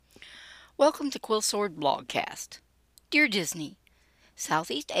Welcome to Quillsword Blogcast. Dear Disney,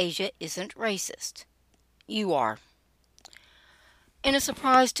 Southeast Asia isn't racist. You are. In a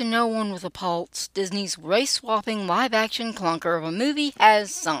surprise to no one with a pulse, Disney's race-swapping live-action clunker of a movie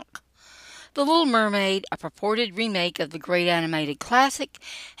has sunk. The Little Mermaid, a purported remake of the great animated classic,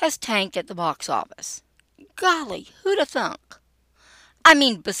 has tanked at the box office. Golly, who'da thunk? I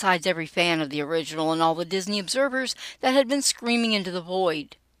mean, besides every fan of the original and all the Disney observers that had been screaming into the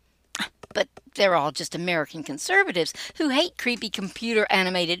void. But they're all just American conservatives who hate creepy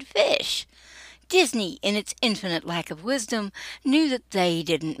computer-animated fish. Disney, in its infinite lack of wisdom, knew that they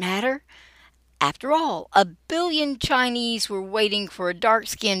didn't matter. After all, 1 billion Chinese were waiting for a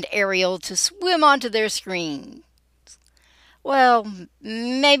dark-skinned Ariel to swim onto their screen. Well,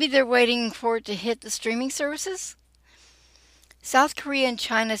 maybe they're waiting for it to hit the streaming services? South Korea and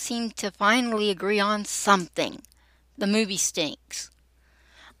China seem to finally agree on something. The movie stinks.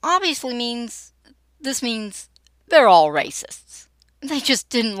 This means they're all racists. They just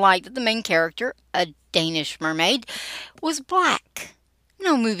didn't like that the main character, a Danish mermaid, was black.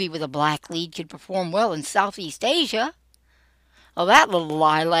 No movie with a black lead could perform well in Southeast Asia. Well, that little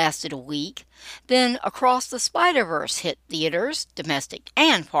lie lasted a week. Then Across the Spider-Verse hit theaters, domestic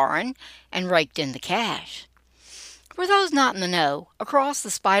and foreign, and raked in the cash. For those not in the know, Across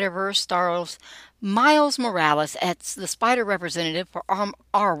the Spider-Verse stars Miles Morales as the spider representative for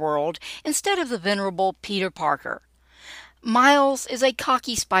our world instead of the venerable Peter Parker. Miles is a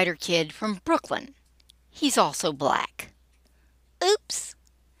cocky spider kid from Brooklyn. He's also black. Oops.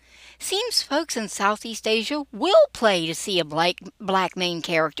 Seems folks in Southeast Asia will play to see a black main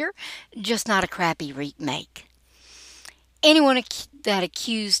character, just not a crappy remake. Anyone that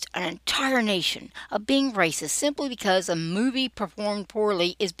accused an entire nation of being racist simply because a movie performed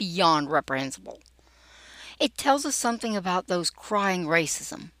poorly is beyond reprehensible. It tells us something about those crying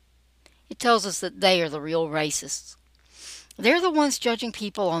racism. It tells us that they are the real racists. They're the ones judging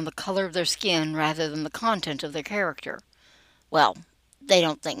people on the color of their skin rather than the content of their character. Well, they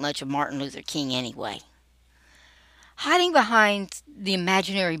don't think much of Martin Luther King anyway. Hiding behind the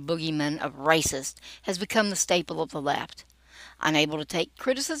imaginary boogeyman of racist has become the staple of the left. Unable to take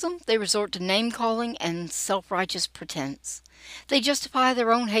criticism, they resort to name-calling and self-righteous pretense. They justify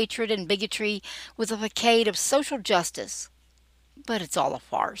their own hatred and bigotry with a facade of social justice. But it's all a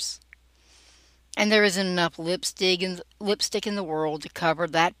farce. And there isn't enough lipstick in the world to cover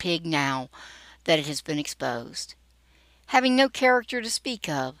that pig now that it has been exposed. Having no character to speak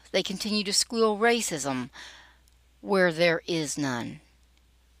of, they continue to squeal racism where there is none.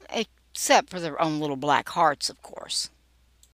 Except for their own little black hearts, of course.